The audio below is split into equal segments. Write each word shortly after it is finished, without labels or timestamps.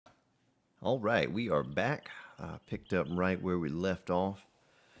All right, we are back. Picked up right where we left off.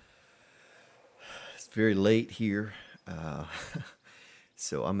 It's very late here, uh,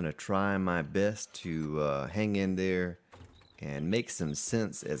 so I'm going to try my best to hang in there and make some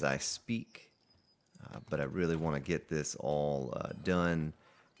sense as I speak. But I really want to get this all done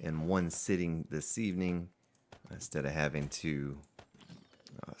in one sitting this evening instead of having to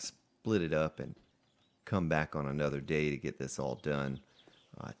split it up and come back on another day to get this all done.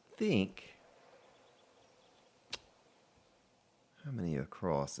 I think. How many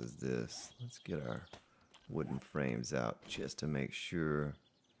across is this? Let's get our wooden frames out just to make sure.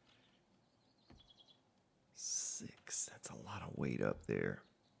 6. That's a lot of weight up there.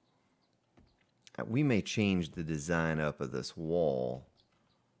 We may change the design up of this wall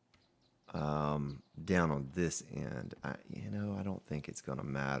down on this end. I don't think it's going to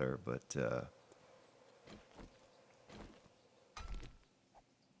matter, but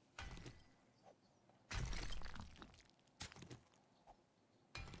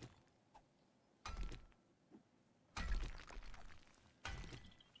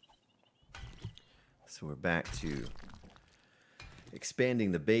so we're back to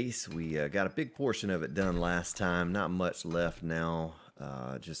expanding the base. We got a big portion of it done last time. Not much left now.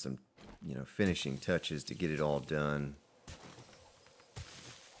 Just some, finishing touches to get it all done.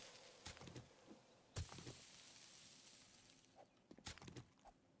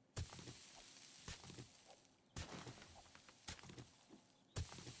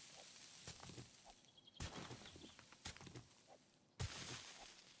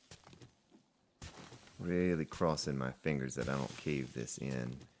 Really crossing my fingers that I don't cave this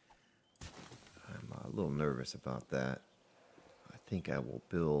in. I'm a little nervous about that. I think I will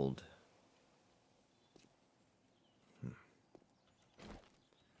build. I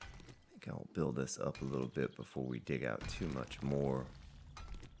think I will build this up a little bit before we dig out too much more.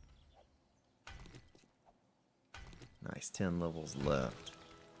 Nice, 10 levels left.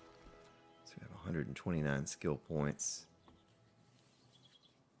 So we have 129 skill points.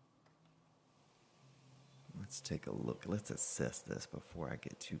 Let's take a look. Let's assess this before I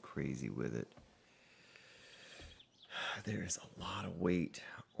get too crazy with it. There's a lot of weight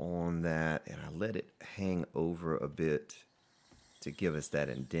on that, and I let it hang over a bit to give us that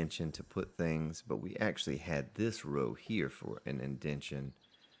indention to put things, but we actually had this row here for an indention.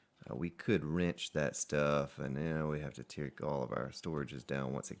 We could wrench that stuff, and we have to take all of our storages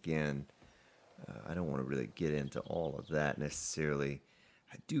down once again. I don't want to really get into all of that necessarily.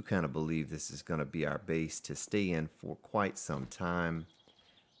 I do kind of believe this is going to be our base to stay in for quite some time,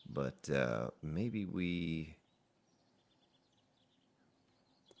 but maybe we...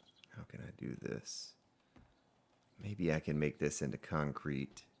 How can I do this? Maybe I can make this into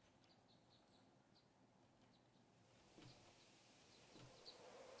concrete.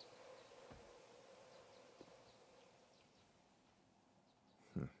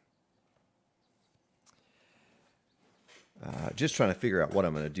 Just trying to figure out what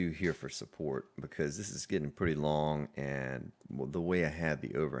I'm going to do here for support, because this is getting pretty long, and the way I had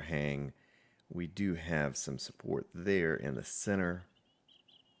the overhang, we do have some support there in the center.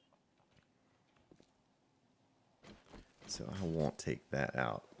 So I won't take that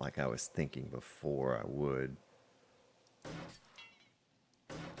out like I was thinking before I would.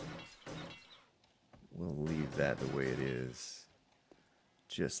 We'll leave that the way it is,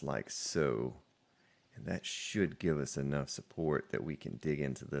 just like so. And that should give us enough support that we can dig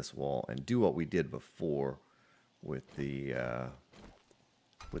into this wall and do what we did before with the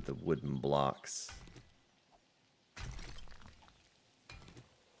wooden blocks.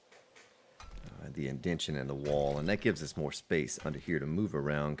 The indention in the wall, and that gives us more space under here to move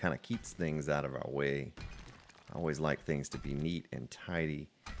around, kind of keeps things out of our way. I always like things to be neat and tidy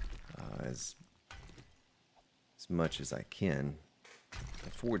as much as I can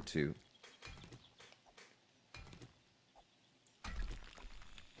afford to.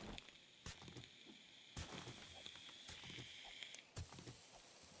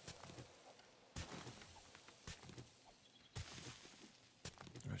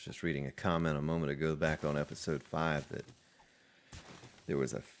 I was just reading a comment a moment ago back on episode 5 that there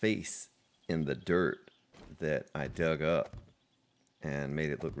was a face in the dirt that I dug up and made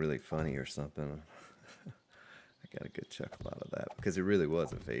it look really funny or something. I got a good chuckle out of that because it really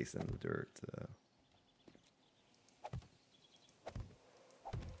was a face in the dirt.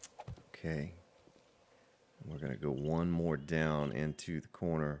 Okay. We're going to go one more down into the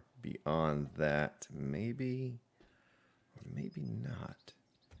corner beyond that. Maybe, or maybe not.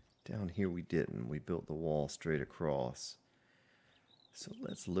 Down here we didn't. We built the wall straight across. So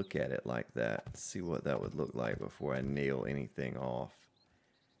let's look at it like that. See what that would look like before I nail anything off.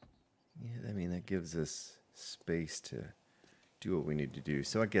 Yeah, that gives us space to do what we need to do.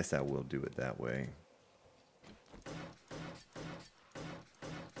 So I guess I will do it that way.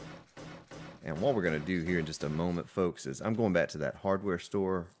 And what we're going to do here in just a moment, folks, is I'm going back to that hardware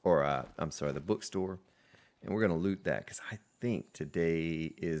store, or I'm sorry, the bookstore, and we're going to loot that because I think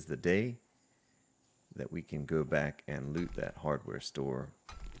today is the day that we can go back and loot that hardware store.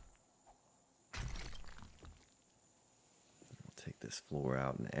 We'll take this floor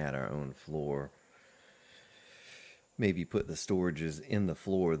out and add our own floor. Maybe put the storages in the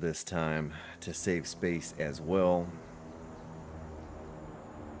floor this time to save space as well.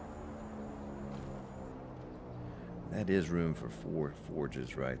 That is room for 4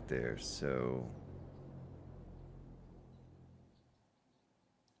 forges right there, so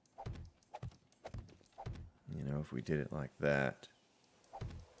you know, if we did it like that,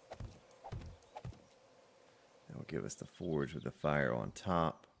 that will give us the forge with the fire on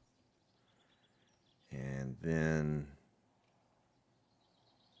top, and then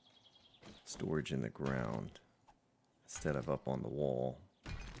storage in the ground instead of up on the wall.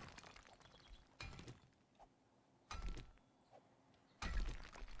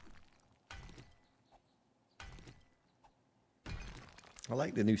 I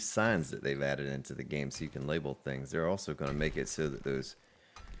like the new signs that they've added into the game so you can label things. They're also going to make it so that those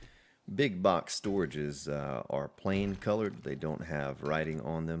big box storages are plain colored. They don't have writing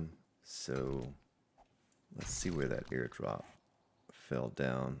on them. So let's see where that airdrop fell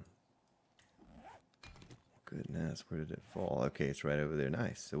down. Goodness, where did it fall? Okay, it's right over there.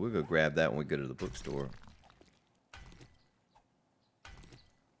 Nice. So we'll go grab that when we go to the bookstore.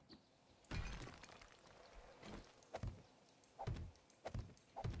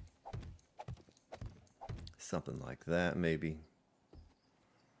 Something like that, maybe.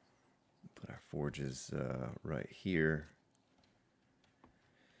 Put our forges right here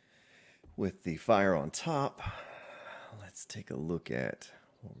with the fire on top. Let's take a look at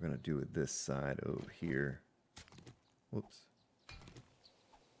what we're going to do with this side over here. Whoops.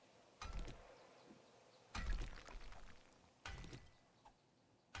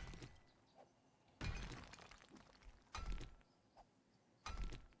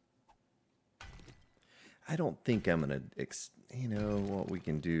 I don't think I'm going to, you know, what we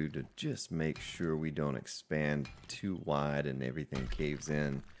can do to just make sure we don't expand too wide and everything caves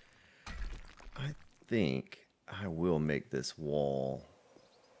in. I think I will make this wall.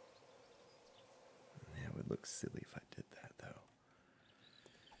 Yeah, it would look silly if I did that, though.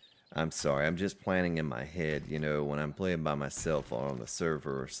 I'm sorry, I'm just planning in my head, you know, when I'm playing by myself or on the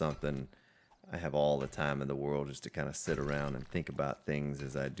server or something, I have all the time in the world just to kind of sit around and think about things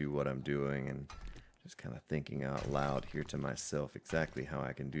as I do what I'm doing, and just kind of thinking out loud here to myself exactly how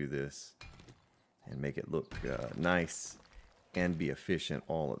I can do this and make it look nice and be efficient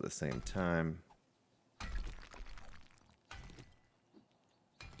all at the same time.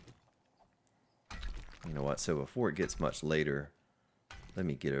 You know what, so before it gets much later, let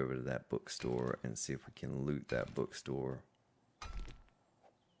me get over to that bookstore and see if we can loot that bookstore.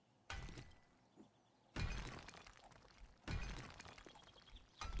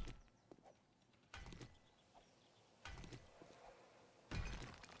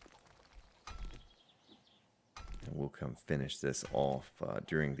 And we'll come finish this off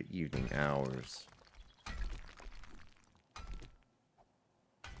during the evening hours.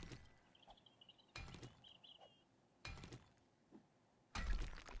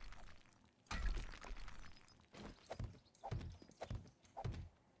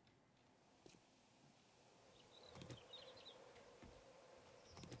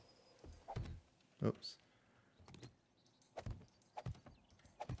 Oops.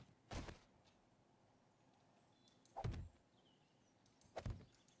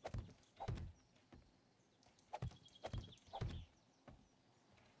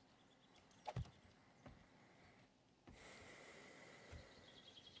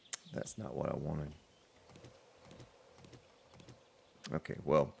 That's not what I wanted. Okay,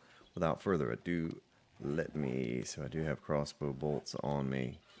 well, without further ado, so I do have crossbow bolts on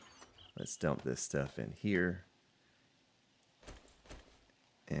me. Let's dump this stuff in here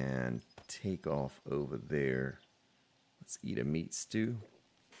and take off over there. Let's eat a meat stew.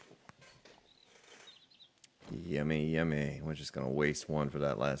 Yummy, yummy. We're just going to waste one for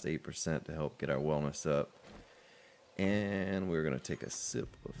that last 8% to help get our wellness up. And we're going to take a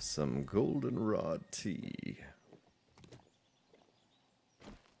sip of some goldenrod tea.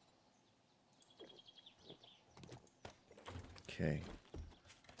 Okay.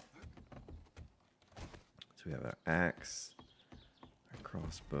 So we have our axe, our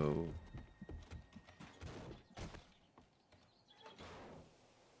crossbow.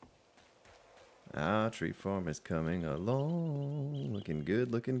 Ah, tree farm is coming along. Looking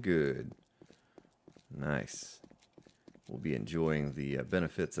good, looking good. Nice. We'll be enjoying the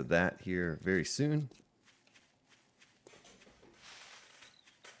benefits of that here very soon.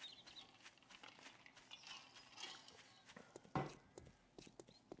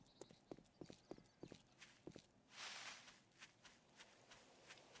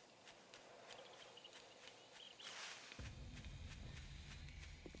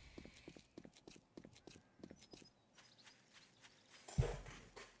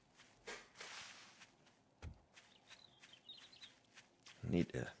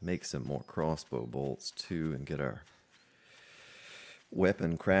 Need to make some more crossbow bolts too and get our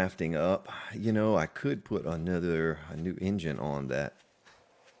weapon crafting up. You know, I could put a new engine on that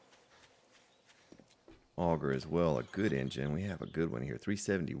auger as well. A good engine. We have a good one here.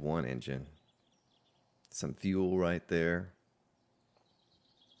 371 engine. Some fuel right there.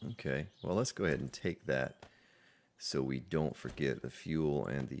 Okay, well, let's go ahead and take that so we don't forget the fuel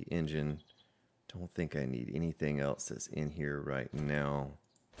and the engine. Don't think I need anything else that's in here right now.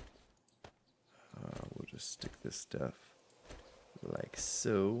 We'll just stick this stuff like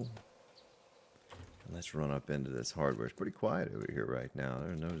so. And let's run up into this hardware. It's pretty quiet over here right now.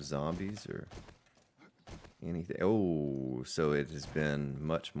 There are no zombies or anything. Oh, so it has been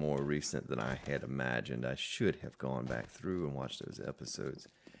much more recent than I had imagined. I should have gone back through and watched those episodes.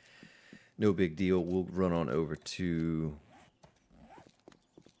 No big deal. We'll run on over to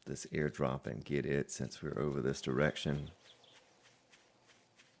this airdrop and get it since we're over this direction.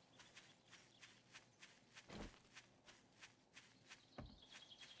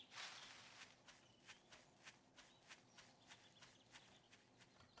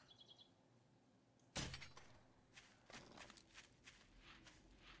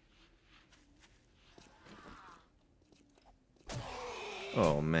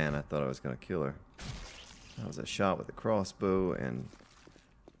 Oh man, I thought I was going to kill her. That was a shot with the crossbow and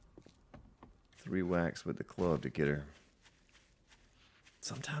 3 whacks with the club to get her.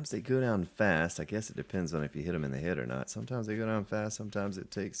 Sometimes they go down fast. I guess it depends on if you hit them in the head or not. Sometimes they go down fast. Sometimes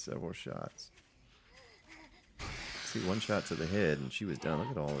it takes several shots. See, 1 shot to the head and she was done.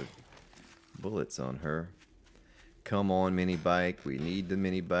 Look at all the bullets on her. Come on, mini bike. We need the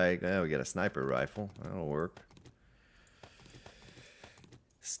mini bike. Oh, we got a sniper rifle. That'll work.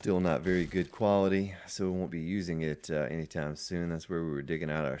 Still not very good quality, so we won't be using it anytime soon. That's where we were digging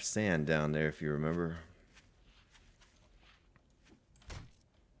out our sand down there, if you remember.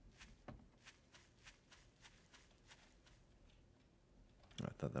 I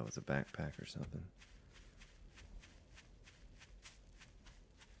thought that was a backpack or something.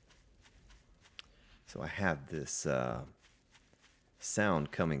 So I have this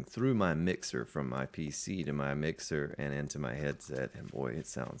sound coming through my mixer from my PC to my mixer and into my headset, and boy, it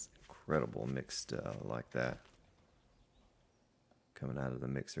sounds incredible mixed like that, coming out of the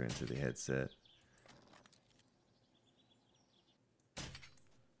mixer into the headset.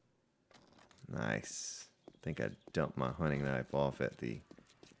 Nice. I think I dumped my hunting knife off at the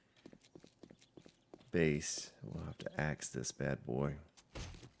base. We'll have to axe this bad boy.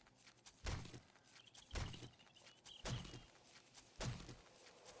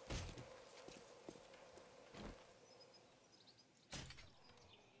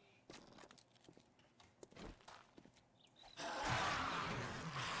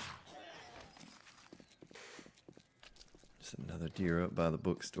 Another deer up by the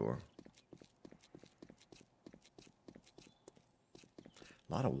bookstore.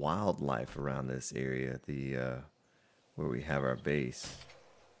 A lot of wildlife around this area, where we have our base.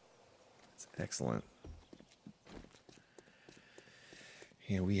 It's excellent.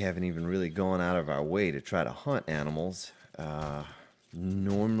 You know, we haven't even really gone out of our way to try to hunt animals.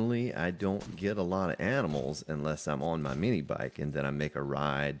 Normally, I don't get a lot of animals unless I'm on my mini bike, and then I make a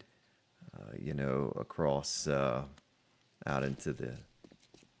ride, you know, across out into the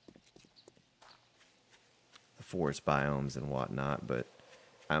forest biomes and whatnot. But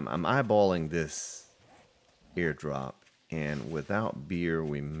I'm eyeballing this airdrop, and without beer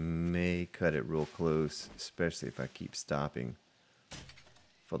we may cut it real close, especially if I keep stopping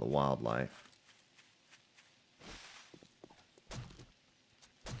for the wildlife.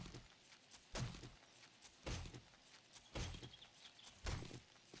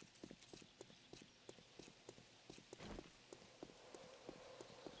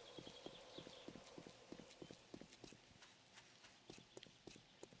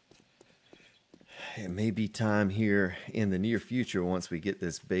 It may be time here in the near future, once we get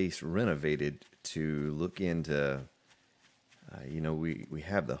this base renovated, to look into, you know, we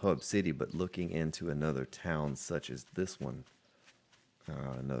have the hub city, but looking into another town such as this one.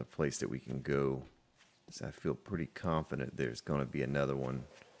 another place that we can go. So I feel pretty confident there's going to be another one.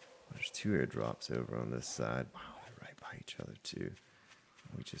 There's 2 airdrops over on this side. Wow, they're right by each other too.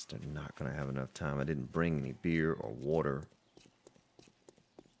 We just are not going to have enough time. I didn't bring any beer or water.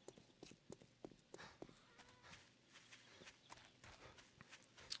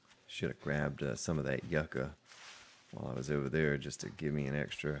 Should have grabbed some of that yucca while I was over there just to give me an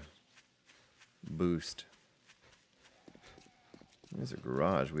extra boost. There's a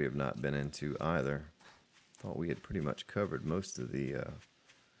garage we have not been into either. Thought we had pretty much covered most of the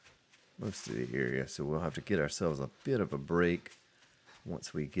area, so we'll have to get ourselves a bit of a break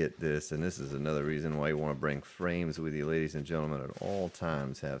once we get this. And this is another reason why you want to bring frames with you, ladies and gentlemen. At all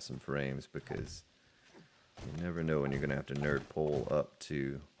times, have some frames, because you never know when you're going to have to nerd pole up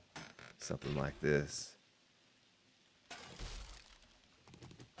to something like this.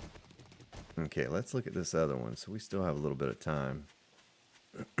 Okay, let's look at this other one. So we still have a little bit of time.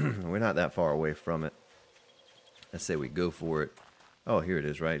 We're not that far away from it. Let's say we go for it. Oh, here it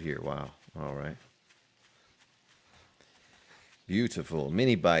is right here. Wow. All right. Beautiful.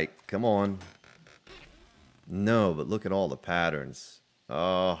 Mini bike. Come on. No, but look at all the patterns.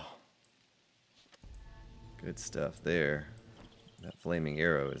 Oh. Good stuff there. That flaming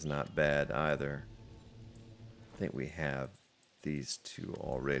arrow is not bad either. I think we have these 2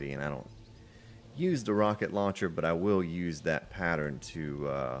 already, and I don't use the rocket launcher, but I will use that pattern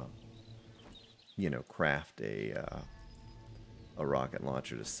to, you know, craft a rocket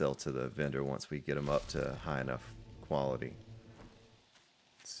launcher to sell to the vendor once we get them up to high enough quality.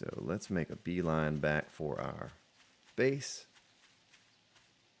 So let's make a beeline back for our base.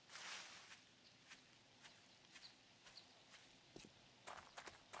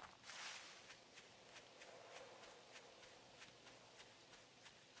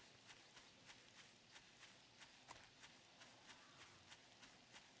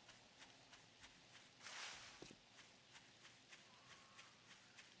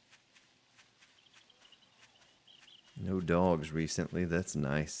 No dogs recently. That's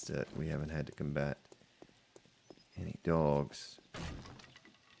nice that we haven't had to combat any dogs.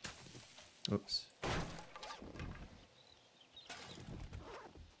 Oops.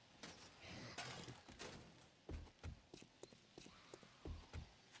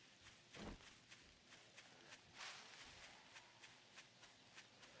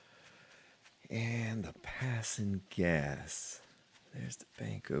 And the passing gas. There's the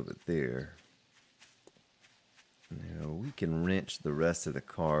bank over there. Now we can wrench the rest of the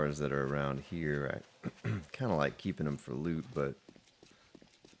cars that are around here. I kind of like keeping them for loot, but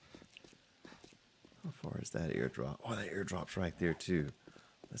how far is that airdrop? Oh, that airdrop's right there too.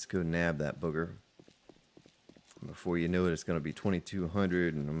 Let's go nab that booger. Before you know it, it's going to be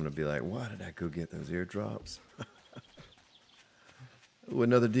 2200, and I'm going to be like, why did I go get those airdrops? Oh,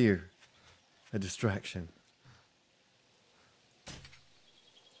 another deer. A distraction.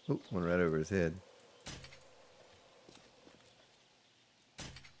 Oh, one right over his head.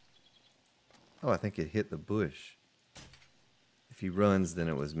 Oh, I think it hit the bush. If he runs, then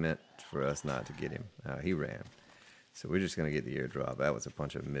it was meant for us not to get him. He ran. So we're just going to get the airdrop. That was a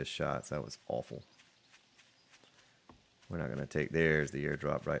bunch of missed shots. That was awful. We're not going to take... There's the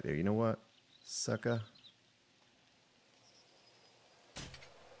airdrop right there. You know what? Sucker.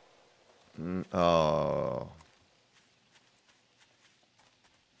 Oh.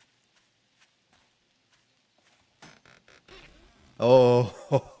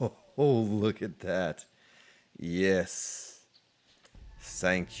 Oh, look at that. Yes.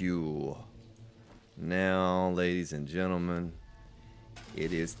 Thank you. Now, ladies and gentlemen,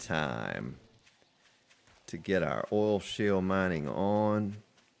 it is time to get our oil shale mining on.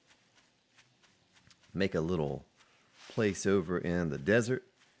 Make a little place over in the desert.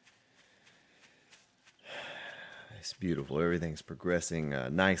 It's beautiful. Everything's progressing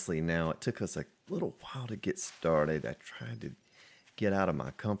nicely now. It took us a little while to get started. I tried to get out of my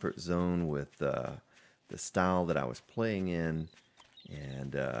comfort zone with the style that I was playing in,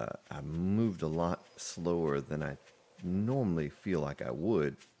 and I moved a lot slower than I normally feel like I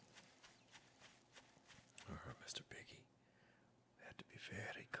would. Oh, Mr. Piggy, we have to be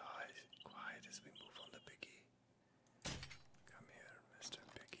very quiet as we move on the Piggy. Come here, Mr.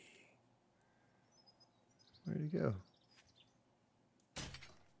 Piggy. Where'd he go?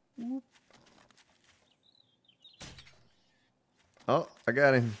 Whoop. Oh, I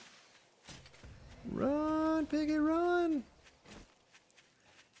got him. Run, Piggy, run.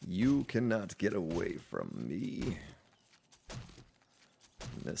 You cannot get away from me,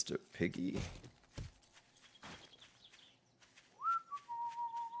 Mr. Piggy.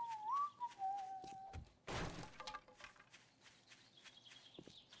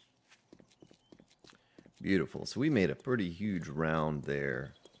 Beautiful. So we made a pretty huge round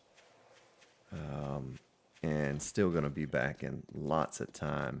there. And still going to be back in lots of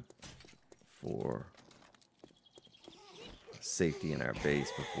time for safety in our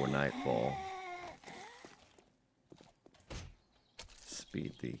base before nightfall.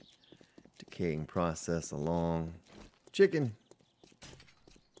 Speed the decaying process along. Chicken!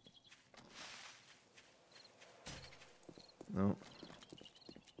 No.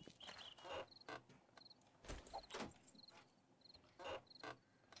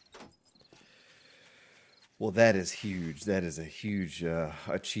 Well, that is huge. That is a huge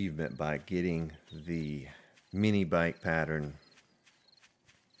achievement by getting the mini bike pattern.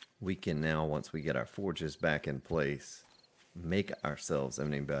 We can now, once we get our forges back in place, make ourselves a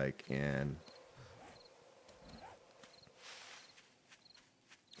mini bike and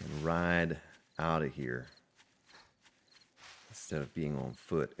ride out of here instead of being on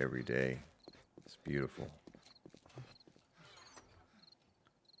foot every day. It's beautiful.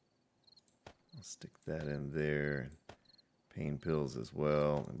 I'll stick that in there. Pain pills as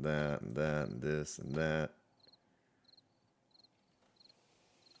well, and that, and that, and this, and that.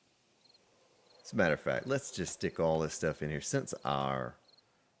 As a matter of fact, let's just stick all this stuff in here. Since our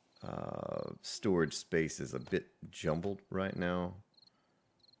storage space is a bit jumbled right now,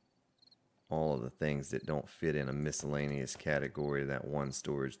 all of the things that don't fit in a miscellaneous category, that one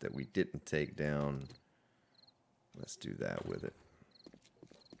storage that we didn't take down, let's do that with it.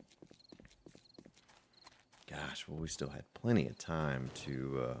 Gosh, well, we still had plenty of time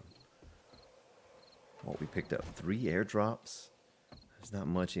to, we picked up 3 airdrops. There's not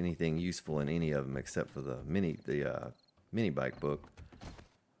much anything useful in any of them except for the mini bike book.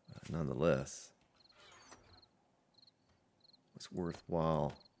 Nonetheless, it's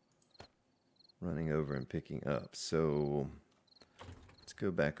worthwhile running over and picking up. So let's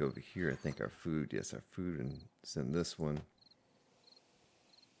go back over here. I think our food, yes, our food is in this one.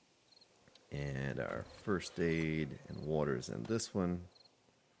 And our first aid and water is in this one.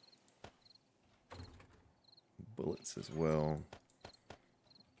 Bullets as well.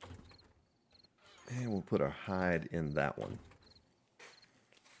 And we'll put our hide in that one.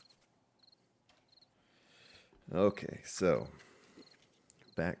 Okay, so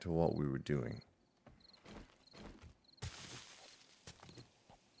back to what we were doing.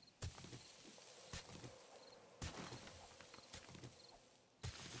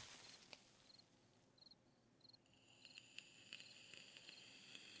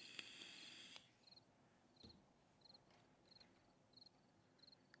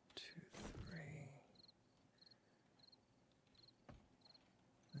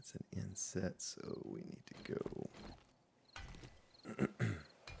 That's an inset, so we need to go.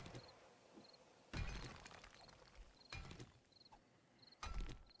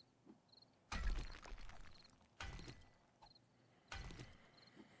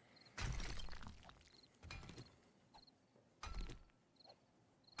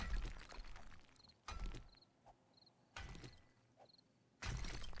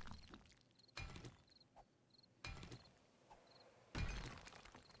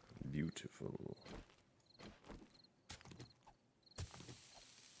 Beautiful.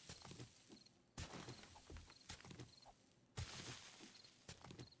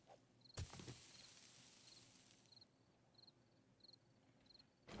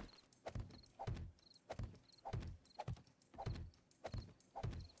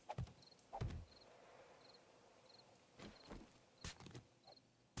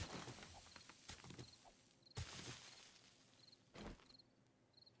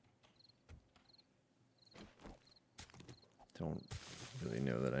 Don't really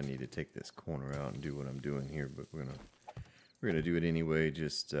know that I need to take this corner out and do what I'm doing here, but we're gonna do it anyway,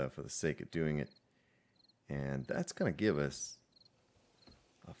 just for the sake of doing it. And that's gonna give us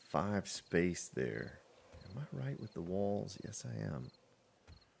a 5 space there. Am I right with the walls? Yes, I am.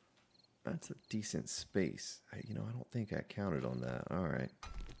 That's a decent space. I don't think I counted on that. All right,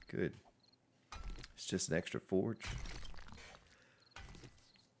 good. It's just an extra forge,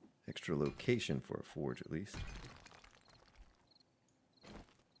 extra location for a forge at least.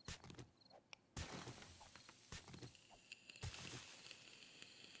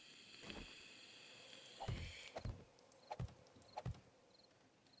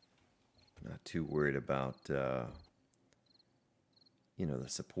 Not too worried about, the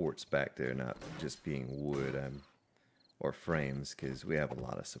supports back there not just being wood or frames, because we have a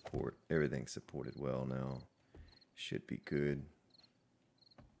lot of support. Everything's supported well now. Should be good.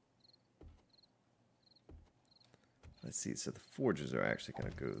 Let's see, so the forges are actually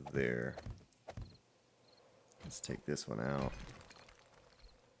going to go there. Let's take this one out.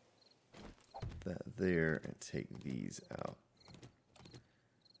 that there and take these out.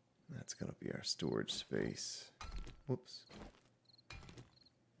 That's going to be our storage space. Whoops.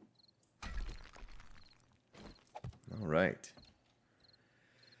 All right.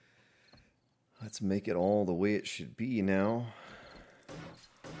 Let's make it all the way it should be now.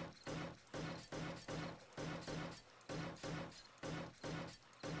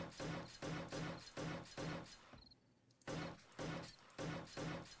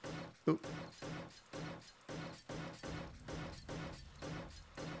 Oh.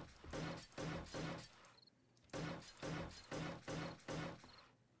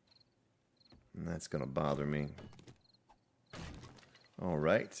 And that's going to bother me. All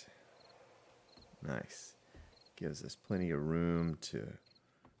right. Nice. Gives us plenty of room to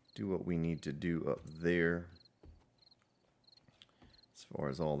do what we need to do up there as far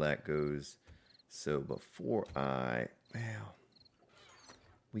as all that goes. So before well,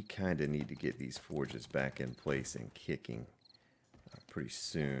 we kind of need to get these forges back in place and kicking pretty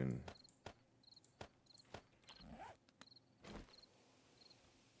soon.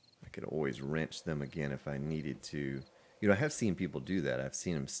 I could always wrench them again if I needed to. You know, I have seen people do that. I've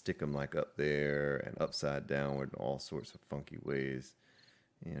seen them stick them like up there and upside downward in all sorts of funky ways.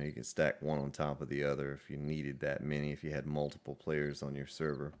 You know, you can stack one on top of the other if you needed that many, if you had multiple players on your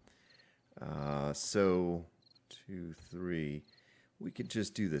server. So, 2, 3. We could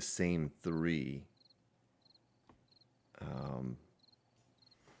just do the same 3.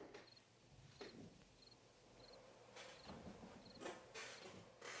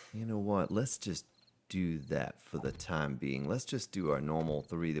 You know what? Let's just do that for the time being. Let's just do our normal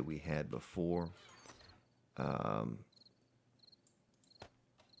 3 that we had before. Oh.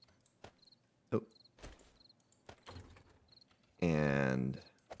 And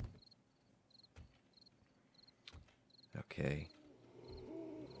okay.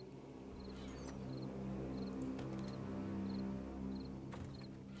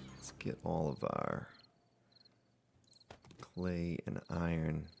 Let's get all of our clay and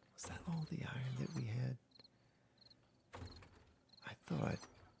iron. Was that all the iron that we had? I thought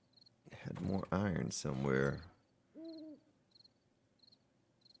I had more iron somewhere.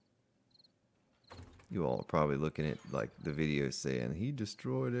 You all are probably looking at like the video saying he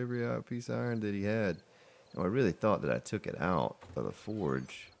destroyed every piece of iron that he had. No, I really thought that I took it out of the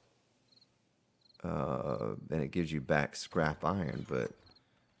forge. And it gives you back scrap iron, but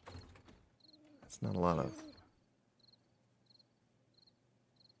it's not a lot of...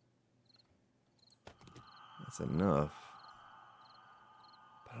 That's enough.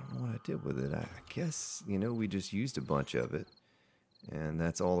 But I don't know what I did with it. I guess, you know, we just used a bunch of it. And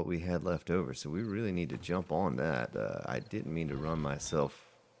that's all that we had left over. So we really need to jump on that. I didn't mean to run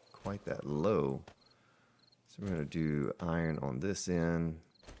myself quite that low. So we're going to do iron on this end.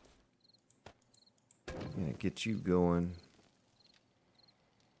 I'm going to get you going.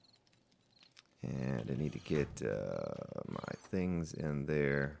 And I need to get my things in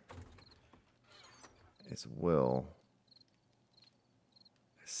there as well.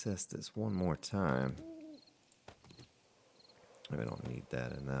 Assess this one more time. I don't need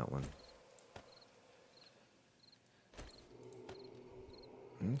that in that one.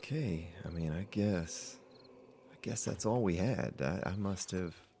 Okay, I mean, I guess that's all we had. I must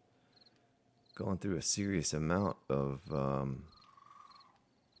have gone through a serious amount of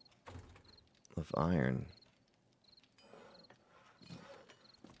iron.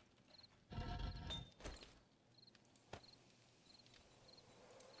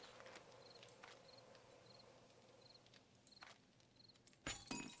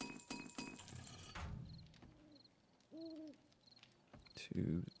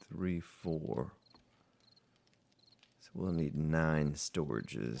 Two, 3, 4. So we'll need 9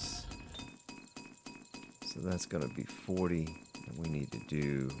 storages. So that's going to be 40. And we need to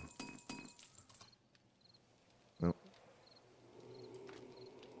do... Oh.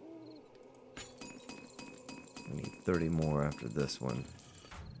 We need 30 more after this one.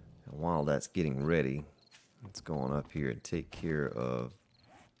 And while that's getting ready, let's go on up here and take care of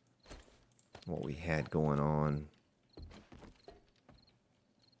what we had going on.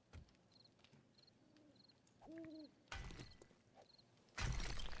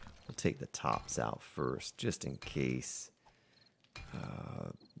 Take the tops out first, just in case,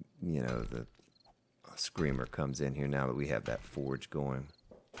 you know, the screamer comes in here now that we have that forge going.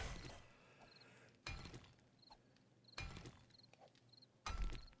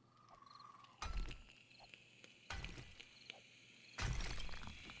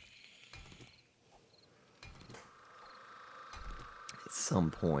 At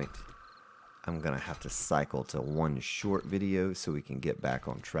some point, I I'm going to have to cycle to one short video so we can get back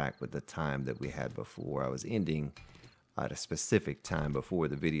on track with the time that we had before. I was ending at a specific time before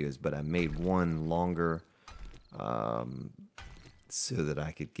the videos, but I made one longer so that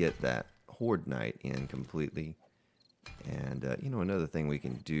I could get that Horde Night in completely. And, you know, another thing we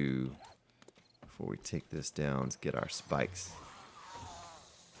can do before we take this down is get our spikes.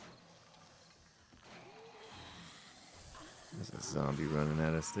 There's a zombie running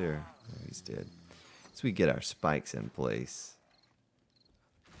at us there. Oh, he's dead. So we get our spikes in place.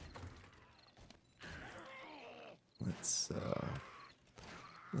 Let's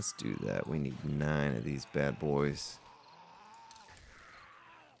do that. We need 9 of these bad boys.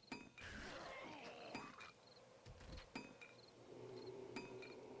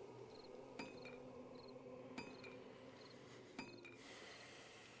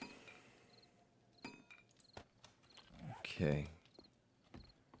 Okay.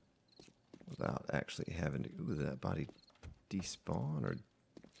 Without actually having to... Ooh, did that body despawn or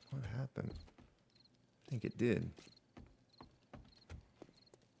what happened? I think it did.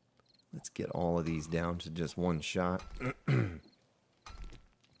 Let's get all of these down to just one shot. If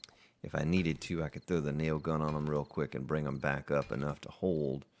I needed to, I could throw the nail gun on them real quick and bring them back up enough to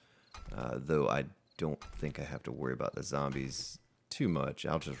hold. Though I don't think I have to worry about the zombies too much.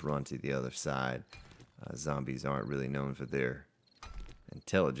 I'll just run to the other side. Zombies aren't really known for their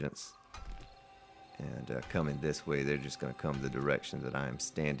intelligence. And coming this way, they're just going to come the direction that I am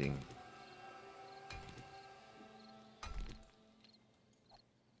standing.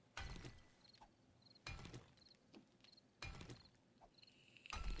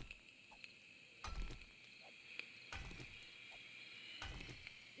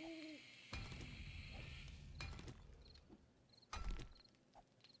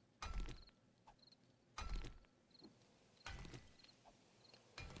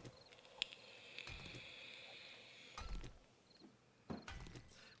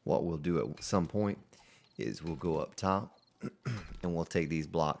 What we'll do at some point is we'll go up top and we'll take these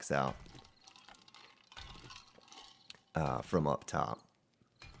blocks out from up top.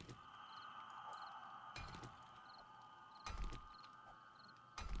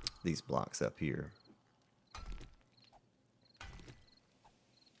 These blocks up here.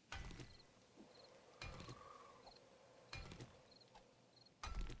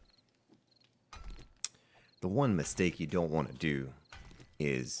 The one mistake you don't want to do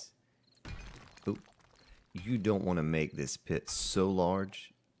is you don't want to make this pit so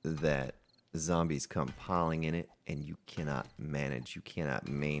large that zombies come piling in it and you cannot manage, you cannot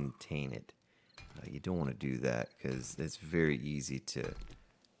maintain it. You don't want to do that because it's very easy to,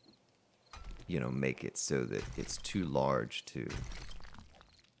 you know, make it so that it's too large to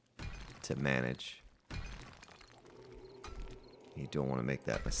manage. You don't want to make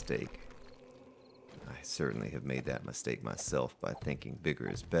that mistake. I certainly have made that mistake myself by thinking bigger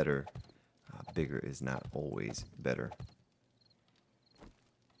is better. Bigger is not always better.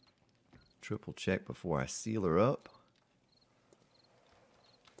 Triple check before I seal her up.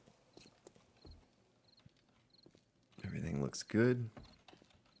 Everything looks good.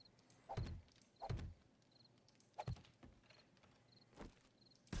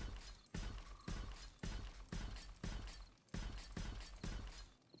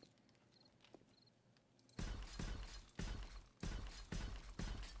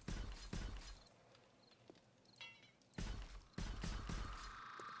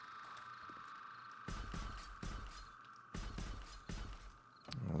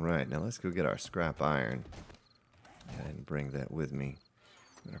 Alright, now let's go get our scrap iron. And bring that with me.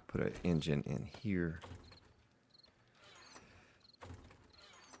 I'm going to put an engine in here.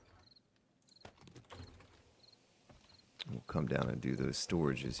 We'll come down and do those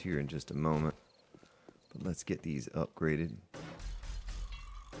storages here in just a moment. But let's get these upgraded.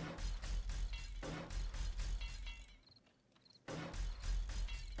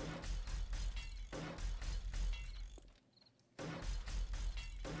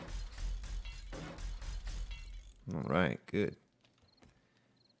 All right, good.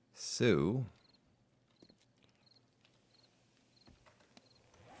 So,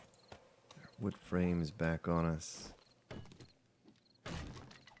 wood frames back on us.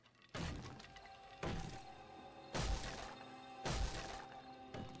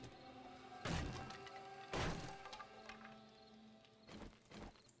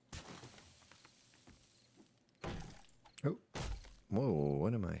 Oh, whoa,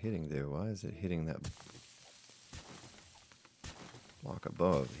 what am I hitting there? Why is it hitting that block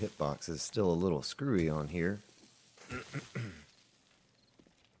above? Hitbox is still a little screwy on here. We'll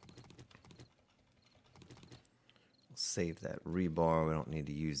save that rebar. We don't need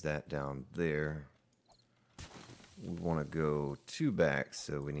to use that down there. We want to go 2 back,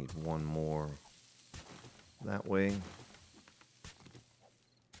 so we need 1 more that way.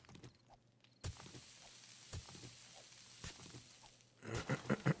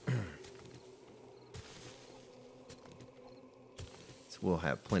 So we'll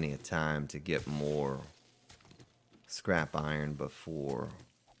have plenty of time to get more scrap iron before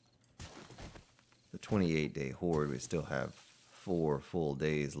the 28-day horde. We still have 4 full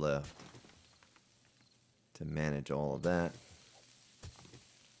days left to manage all of that.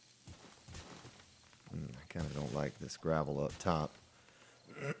 I kind of don't like this gravel up top.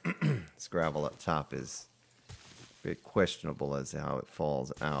 This gravel up top is a bit questionable as to how it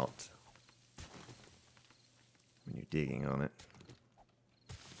falls out when you're digging on it.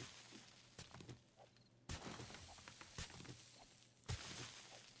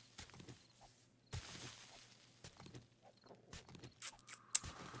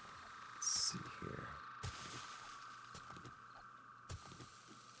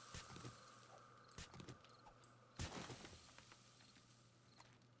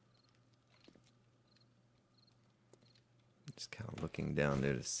 Just kind of looking down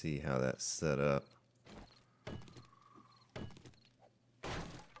there to see how that's set up.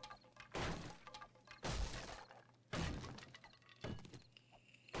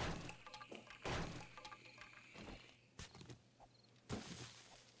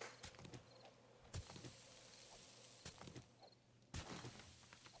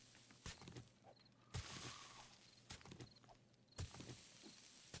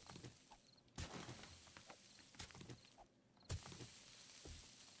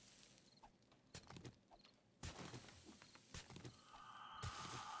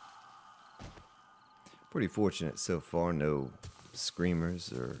 Pretty fortunate so far. No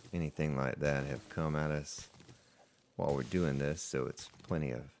screamers or anything like that have come at us while we're doing this, so it's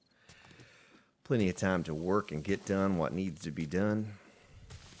plenty of time to work and get done what needs to be done.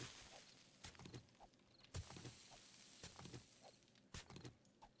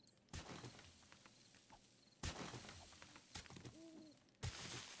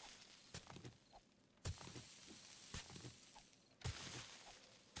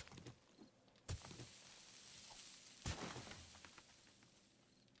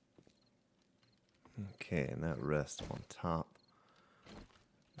 Okay, and that rests on top.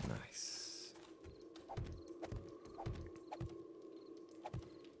 Nice.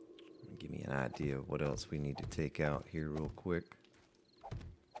 Give me an idea of what else we need to take out here real quick.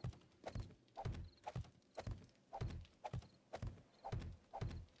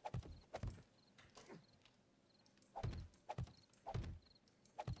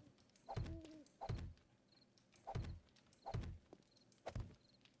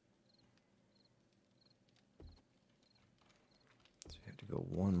 Go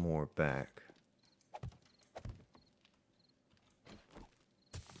 1 more back.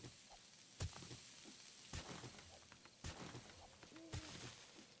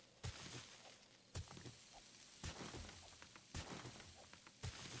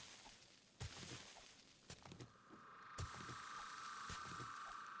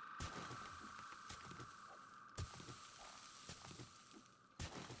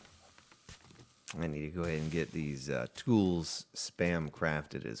 I need to go ahead and get these tools spam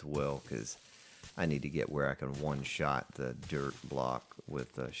crafted as well, because I need to get where I can one-shot the dirt block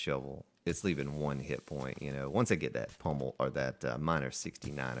with a shovel. It's leaving 1 hit point, you know. Once I get that pummel or that minor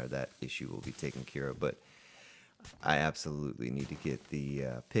 69er, that issue will be taken care of. But I absolutely need to get the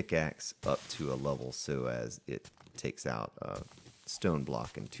pickaxe up to a level so as it takes out a stone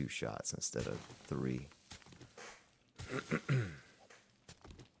block in 2 shots instead of 3.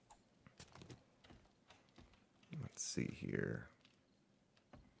 Let's see here.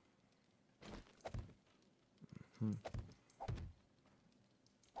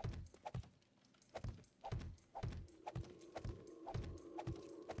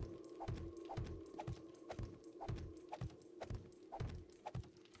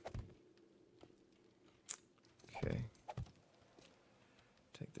 Okay.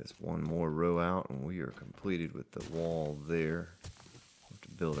 Take this 1 more row out and we are completed with the wall there. We'll have to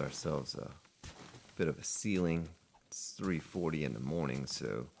build ourselves a bit of a ceiling. It's 3:40 in the morning,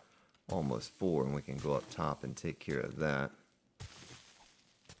 so almost 4, and we can go up top and take care of that.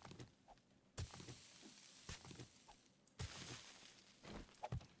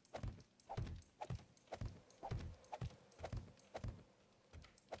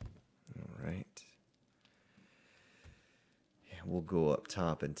 All right. Yeah, we'll go up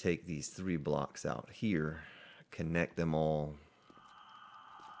top and take these 3 blocks out here, connect them all.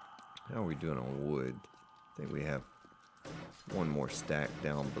 How are we doing on wood? I think we have one more stack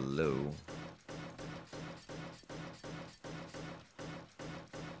down below.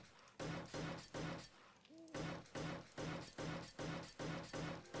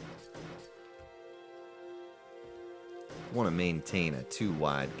 Want to maintain a too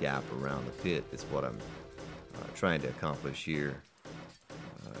wide gap around the pit is what I'm trying to accomplish here.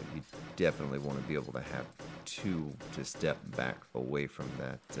 You definitely want to be able to have two to step back away from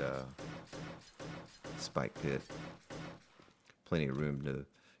that spike pit. Plenty of room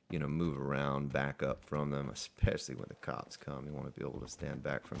to, move around, back up from them, especially when the cops come. You want to be able to stand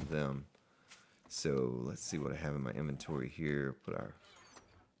back from them. So let's see what I have in my inventory here. Put our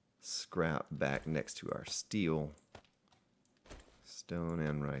scrap back next to our steel. Stone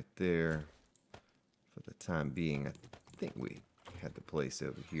in right there. For the time being, I think we had the place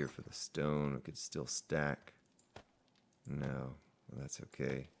over here for the stone. We could still stack. No, well, that's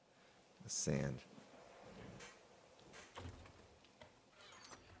okay. The sand.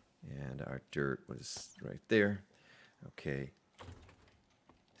 And our dirt was right there. Okay.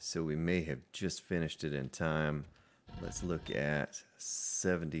 So we may have just finished it in time. Let's look at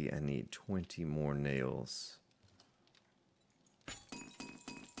 70. I need 20 more nails.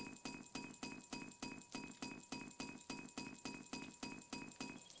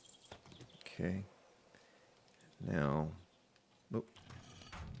 Okay. Now,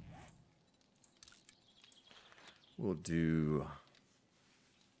 we'll do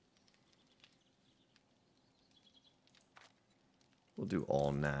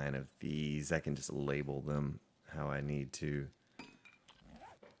all 9 of these. I can just label them how I need to.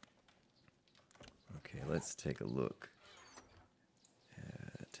 Okay, let's take a look.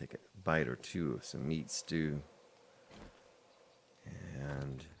 Take a bite or two of some meat stew.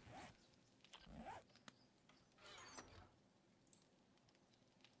 And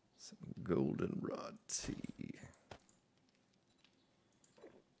some goldenrod tea.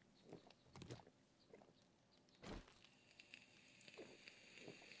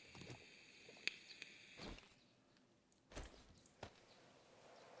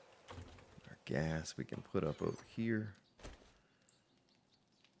 Our gas we can put up over here.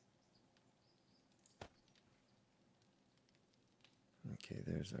 Okay,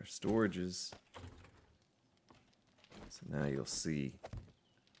 there's our storages. So now you'll see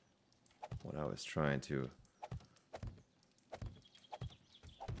what I was trying to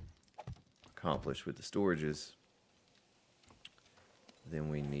accomplish with the storages. Then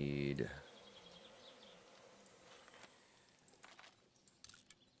we need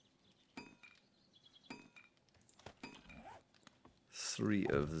three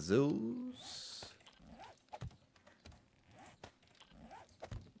of those.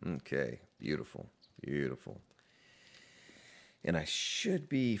 Okay, beautiful, beautiful. And I should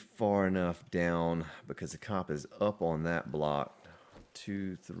be far enough down because the cop is up on that block.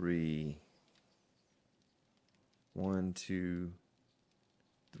 2, 3, 1, 2,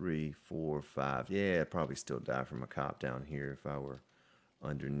 3, 4, 5. Yeah, I'd probably still die from a cop down here if I were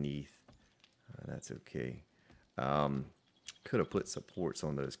underneath. That's okay. Could have put supports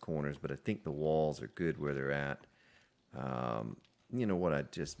on those corners, but I think the walls are good where they're at. You know what? I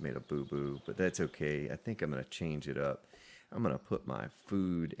just made a boo-boo, but that's okay. I think I'm going to change it up. I'm going to put my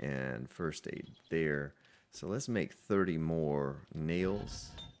food and first aid there. So let's make 30 more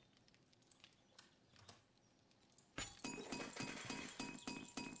nails.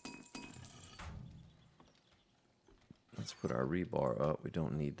 Let's put our rebar up. We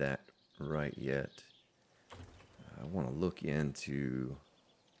don't need that right yet. I want to look into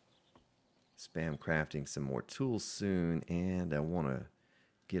spam crafting some more tools soon, and I want to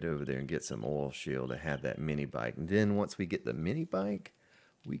get over there and get some oil shale to have that mini bike. And then once we get the mini bike,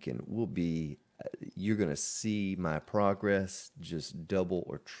 you're going to see my progress just double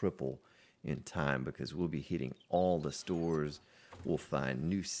or triple in time because we'll be hitting all the stores. We'll find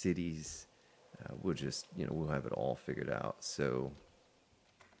new cities. We'll just, we'll have it all figured out. So,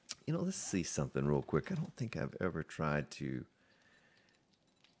 let's see something real quick. I don't think I've ever tried to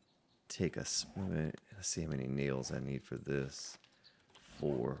take let's see how many nails I need for this.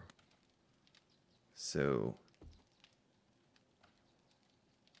 4. So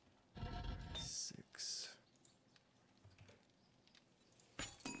 6.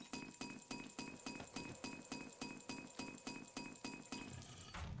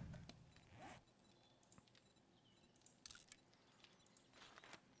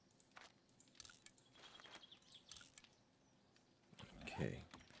 Okay.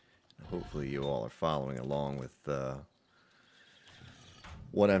 Hopefully you all are following along with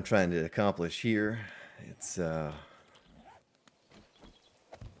what I'm trying to accomplish here. It's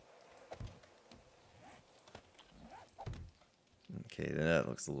Okay, then that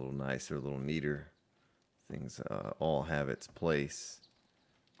looks a little nicer, a little neater. Things all have its place.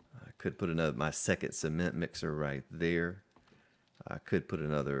 I could put my second cement mixer right there. I could put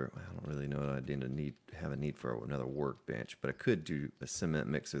another, I don't really know, I didn't have a need for another workbench, but I could do a cement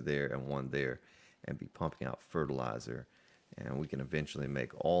mixer there and one there and be pumping out fertilizer. And we can eventually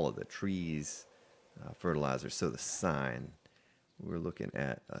make all of the trees fertilizer. So the sign, we're looking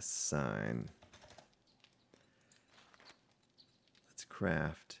at a sign. Let's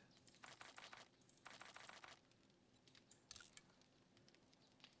craft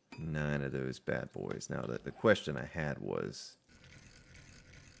 9 of those bad boys. Now the question I had was,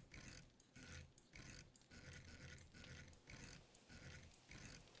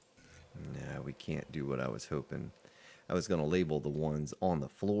 nah, we can't do what I was hoping. I was going to label the ones on the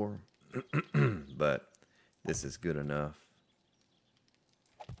floor, but this is good enough.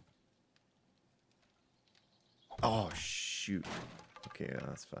 Oh, shoot. Okay,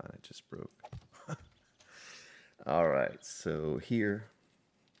 that's fine. It just broke. All right, so here.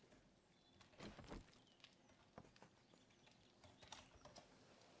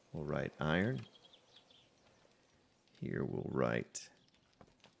 We'll write iron. Here we'll write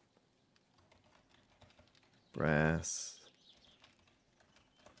brass,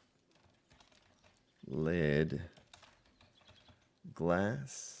 lead,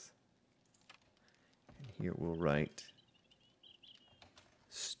 glass, and here we'll write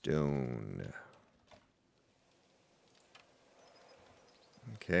stone.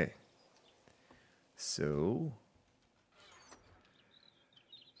 Okay, so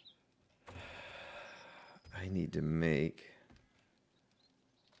I need to make,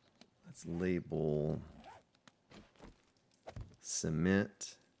 let's label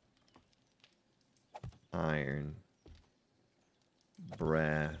cement, iron,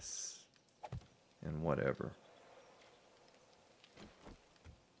 brass, and whatever.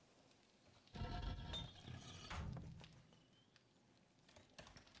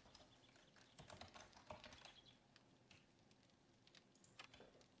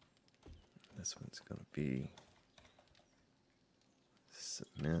 This one's going to be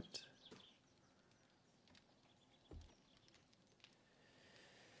cement.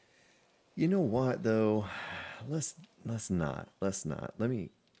 You know what though? Let's not. Let me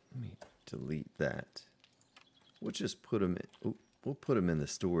delete that. We'll just put them in, we'll put them in the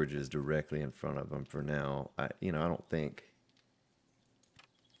storages directly in front of them for now. I don't think.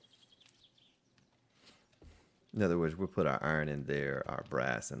 In other words, we'll put our iron in there, our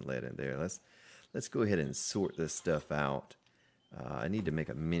brass and lead in there. Let's go ahead and sort this stuff out. I need to make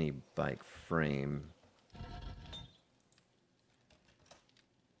a mini bike frame.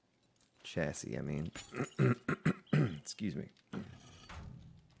 Chassis, I mean. Excuse me. So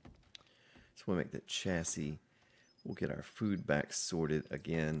we'll make the chassis. We'll get our food back sorted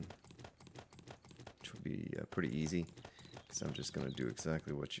again, which will be pretty easy, because I'm just going to do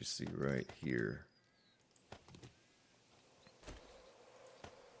exactly what you see right here.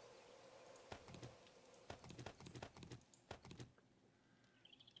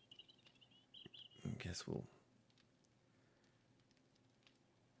 I guess we'll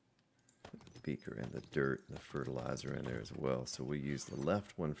put the beaker and the dirt and the fertilizer in there as well. So we use the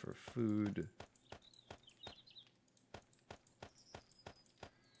left one for food.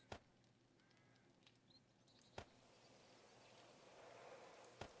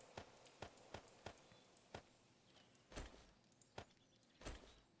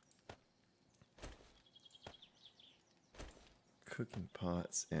 Cooking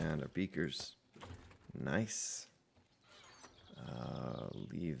pots and our beakers. Nice.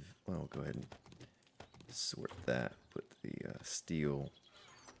 Well, go ahead and sort that. Put the steel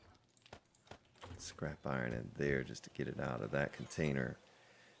scrap iron in there just to get it out of that container.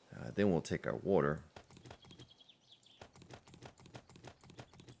 Then we'll take our water,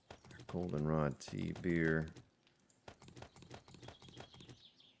 our goldenrod tea, beer,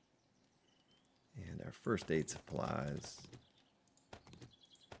 and our first aid supplies.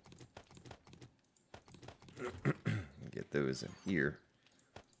 Get those in here.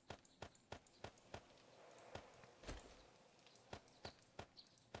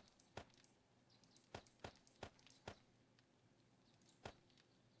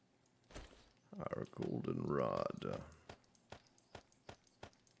 Our goldenrod.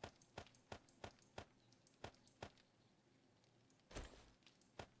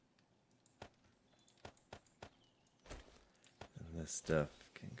 And this stuff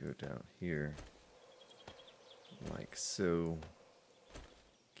can go down here. Like so.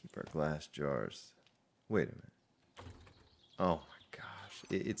 Keep our glass jars. Wait a minute. Oh my gosh.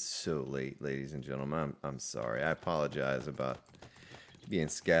 It's so late, ladies and gentlemen. I'm sorry. I apologize about being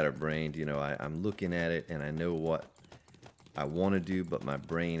scatterbrained, you know, I'm looking at it and I know what I want to do, but my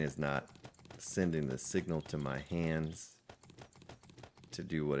brain is not sending the signal to my hands to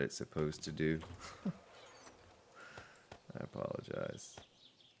do what it's supposed to do. I apologize.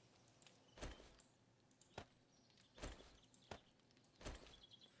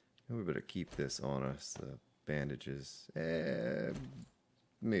 We better keep this on us, the bandages.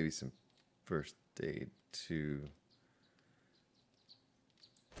 Maybe some first aid too.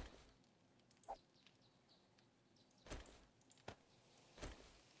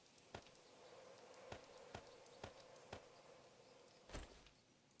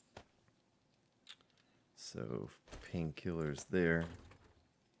 So painkillers there.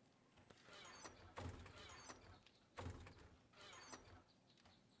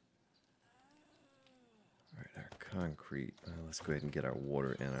 All right, our concrete. Let's go ahead and get our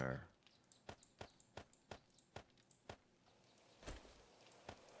water in our.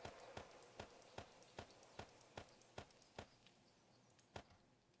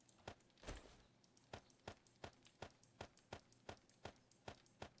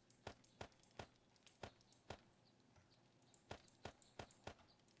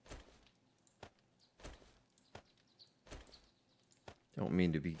 Don't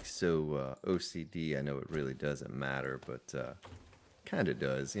mean to be so OCD. I know it really doesn't matter, but kind of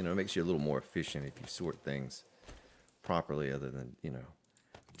does. You know, it makes you a little more efficient if you sort things properly, other than, you know,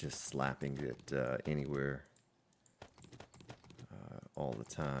 just slapping it anywhere all the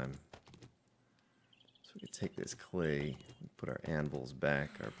time. So we can take this clay, put our anvils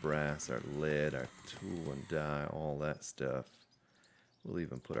back, our brass, our lead, our tool and die, all that stuff. We'll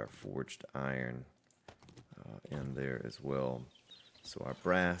even put our forged iron in there as well. So our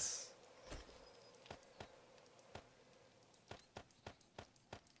brass,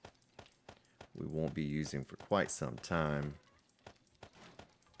 we won't be using for quite some time.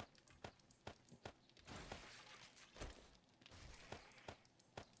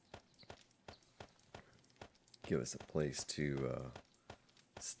 Give us a place to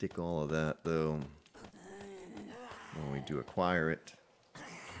stick all of that, though, when we do acquire it.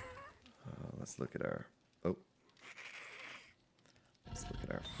 Let's look at our, let's look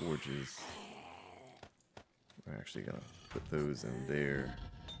at our forges. We're actually going to put those in there.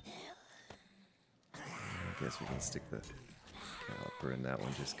 I guess we can stick the caliper in that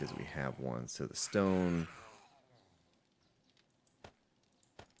one just because we have one. So the stone.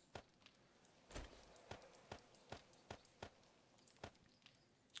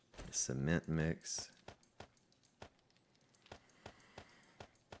 The cement mix.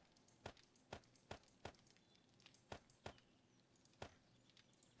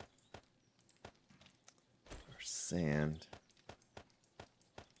 Sand.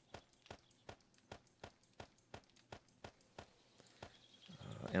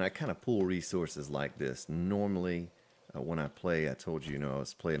 And I kind of pull resources like this. Normally, when I play, I told you, you know, I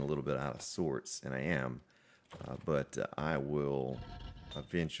was playing a little bit out of sorts, and I am. But I will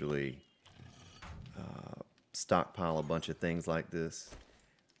eventually stockpile a bunch of things like this,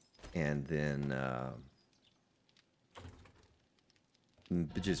 and then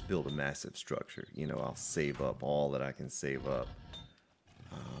just build a massive structure. You know, I'll save up all that I can save up.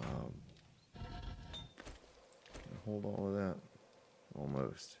 Can I hold all of that?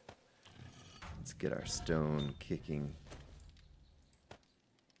 Almost. Let's get our stone kicking.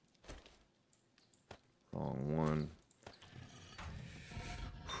 Wrong one.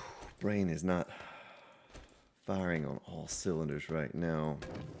 Brain is not firing on all cylinders right now.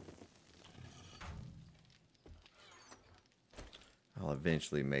 I'll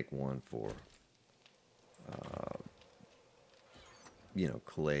eventually make one for, you know,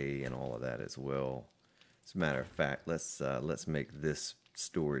 clay and all of that as well. As a matter of fact, let's make this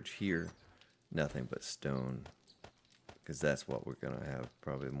storage here nothing but stone, because that's what we're gonna have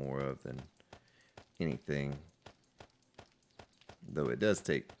probably more of than anything. Though it does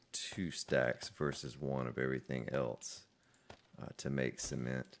take 2 stacks versus 1 of everything else to make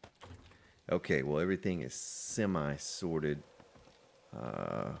cement. Okay, well, everything is semi-sorted.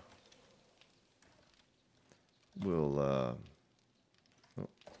 We'll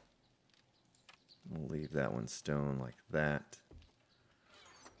leave that one stone like that.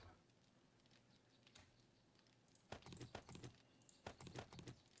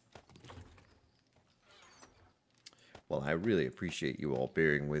 Well, I really appreciate you all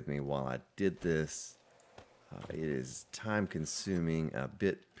bearing with me while I did this. It is time-consuming, a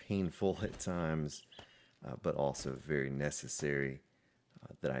bit painful at times, but also very necessary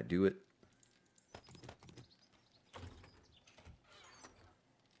that I do it.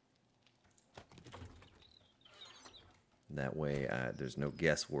 That way, there's no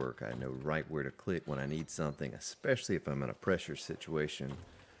guesswork. I know right where to click when I need something, especially if I'm in a pressure situation.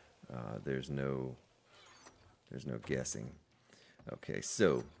 There's no guessing. Okay,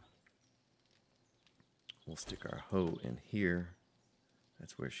 so we'll stick our hoe in here.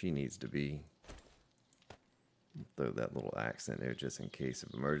 That's where she needs to be. Throw that little axe in there just in case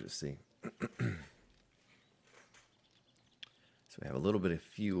of emergency. So we have a little bit of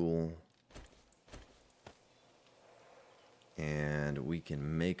fuel. And we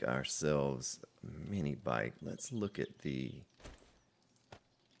can make ourselves a mini bike. Let's look at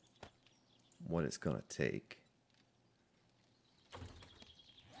what it's going to take.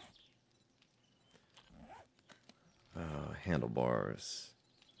 Handlebars.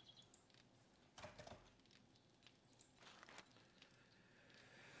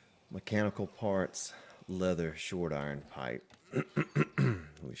 Mechanical parts, leather, short iron pipe.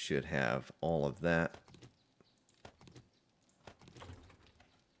 We should have all of that.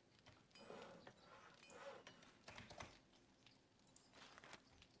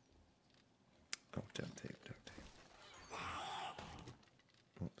 Oh, duct tape, duct tape.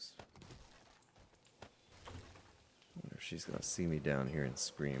 Oops. I wonder if she's going to see me down here and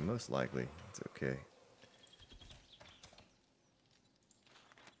scream. Most likely. It's okay.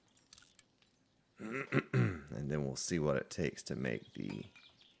 And then we'll see what it takes to make the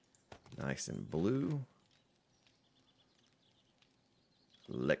nice and blue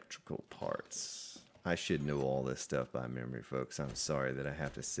electrical parts. I should know all this stuff by memory, folks. I'm sorry that I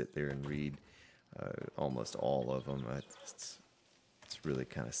have to sit there and read almost all of them. It's really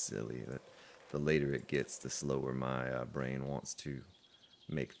kind of silly, but the later it gets, the slower my brain wants to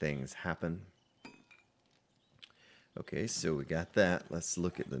make things happen. Okay, so we got that. Let's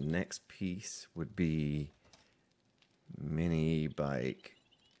look at the next piece. Would be mini bike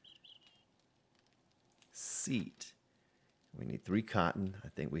seat. We need 3 cotton. I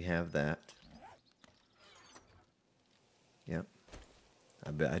think we have that. Yep.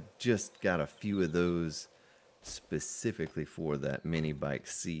 I just got a few of those specifically for that mini bike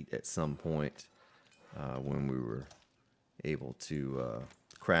seat at some point when we were able to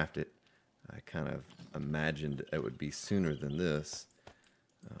craft it. I kind of imagined it would be sooner than this.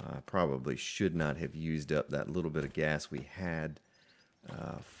 I probably should not have used up that little bit of gas we had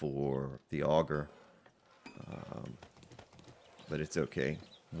for the auger. But it's okay.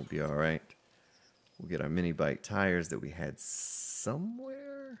 We'll be all right. We'll get our mini bike tires that we had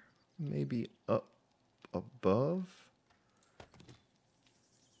somewhere, maybe up above.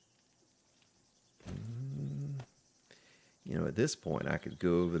 You know, at this point, I could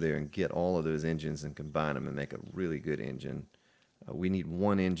go over there and get all of those engines and combine them and make a really good engine. We need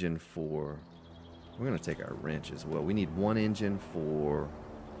 1 engine for... We're going to take our wrench as well. We need 1 engine for...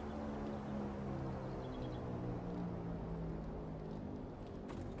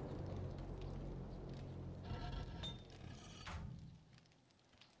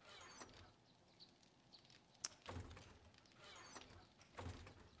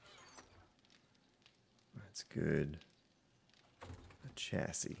 That's good. A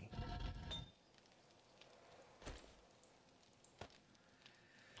chassis.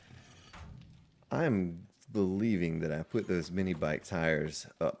 I'm believing that I put those mini bike tires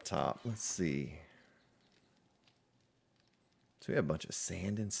up top. Let's see. So we have a bunch of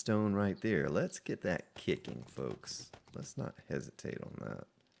sand and stone right there. Let's get that kicking, folks. Let's not hesitate on that.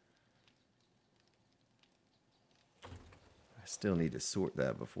 I still need to sort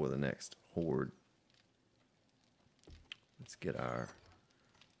that before the next horde. Let's get our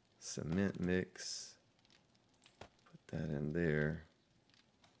cement mix. Put that in there.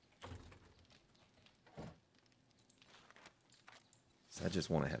 So I just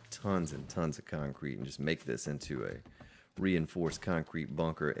want to have tons and tons of concrete and just make this into a reinforced concrete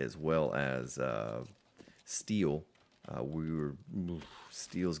bunker as well as steel.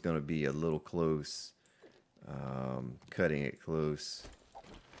 Steel's going to be a little close. Cutting it close.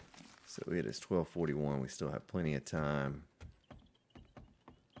 So it is 12:41. We still have plenty of time.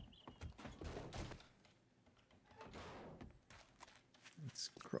 Let's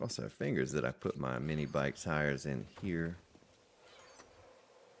cross our fingers that I put my mini bike tires in here.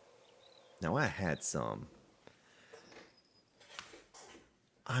 Now I had some.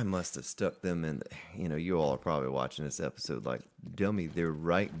 I must have stuck them in, you know, you all are probably watching this episode like, dummy, they're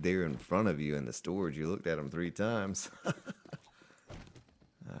right there in front of you in the storage. You looked at them 3 times.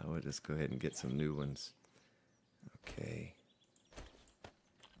 We'll just go ahead and get some new ones. Okay.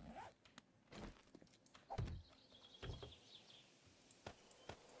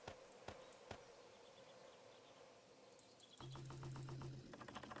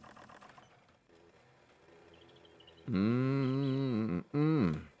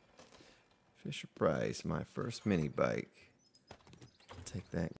 Fisher Price, my first mini bike. Take that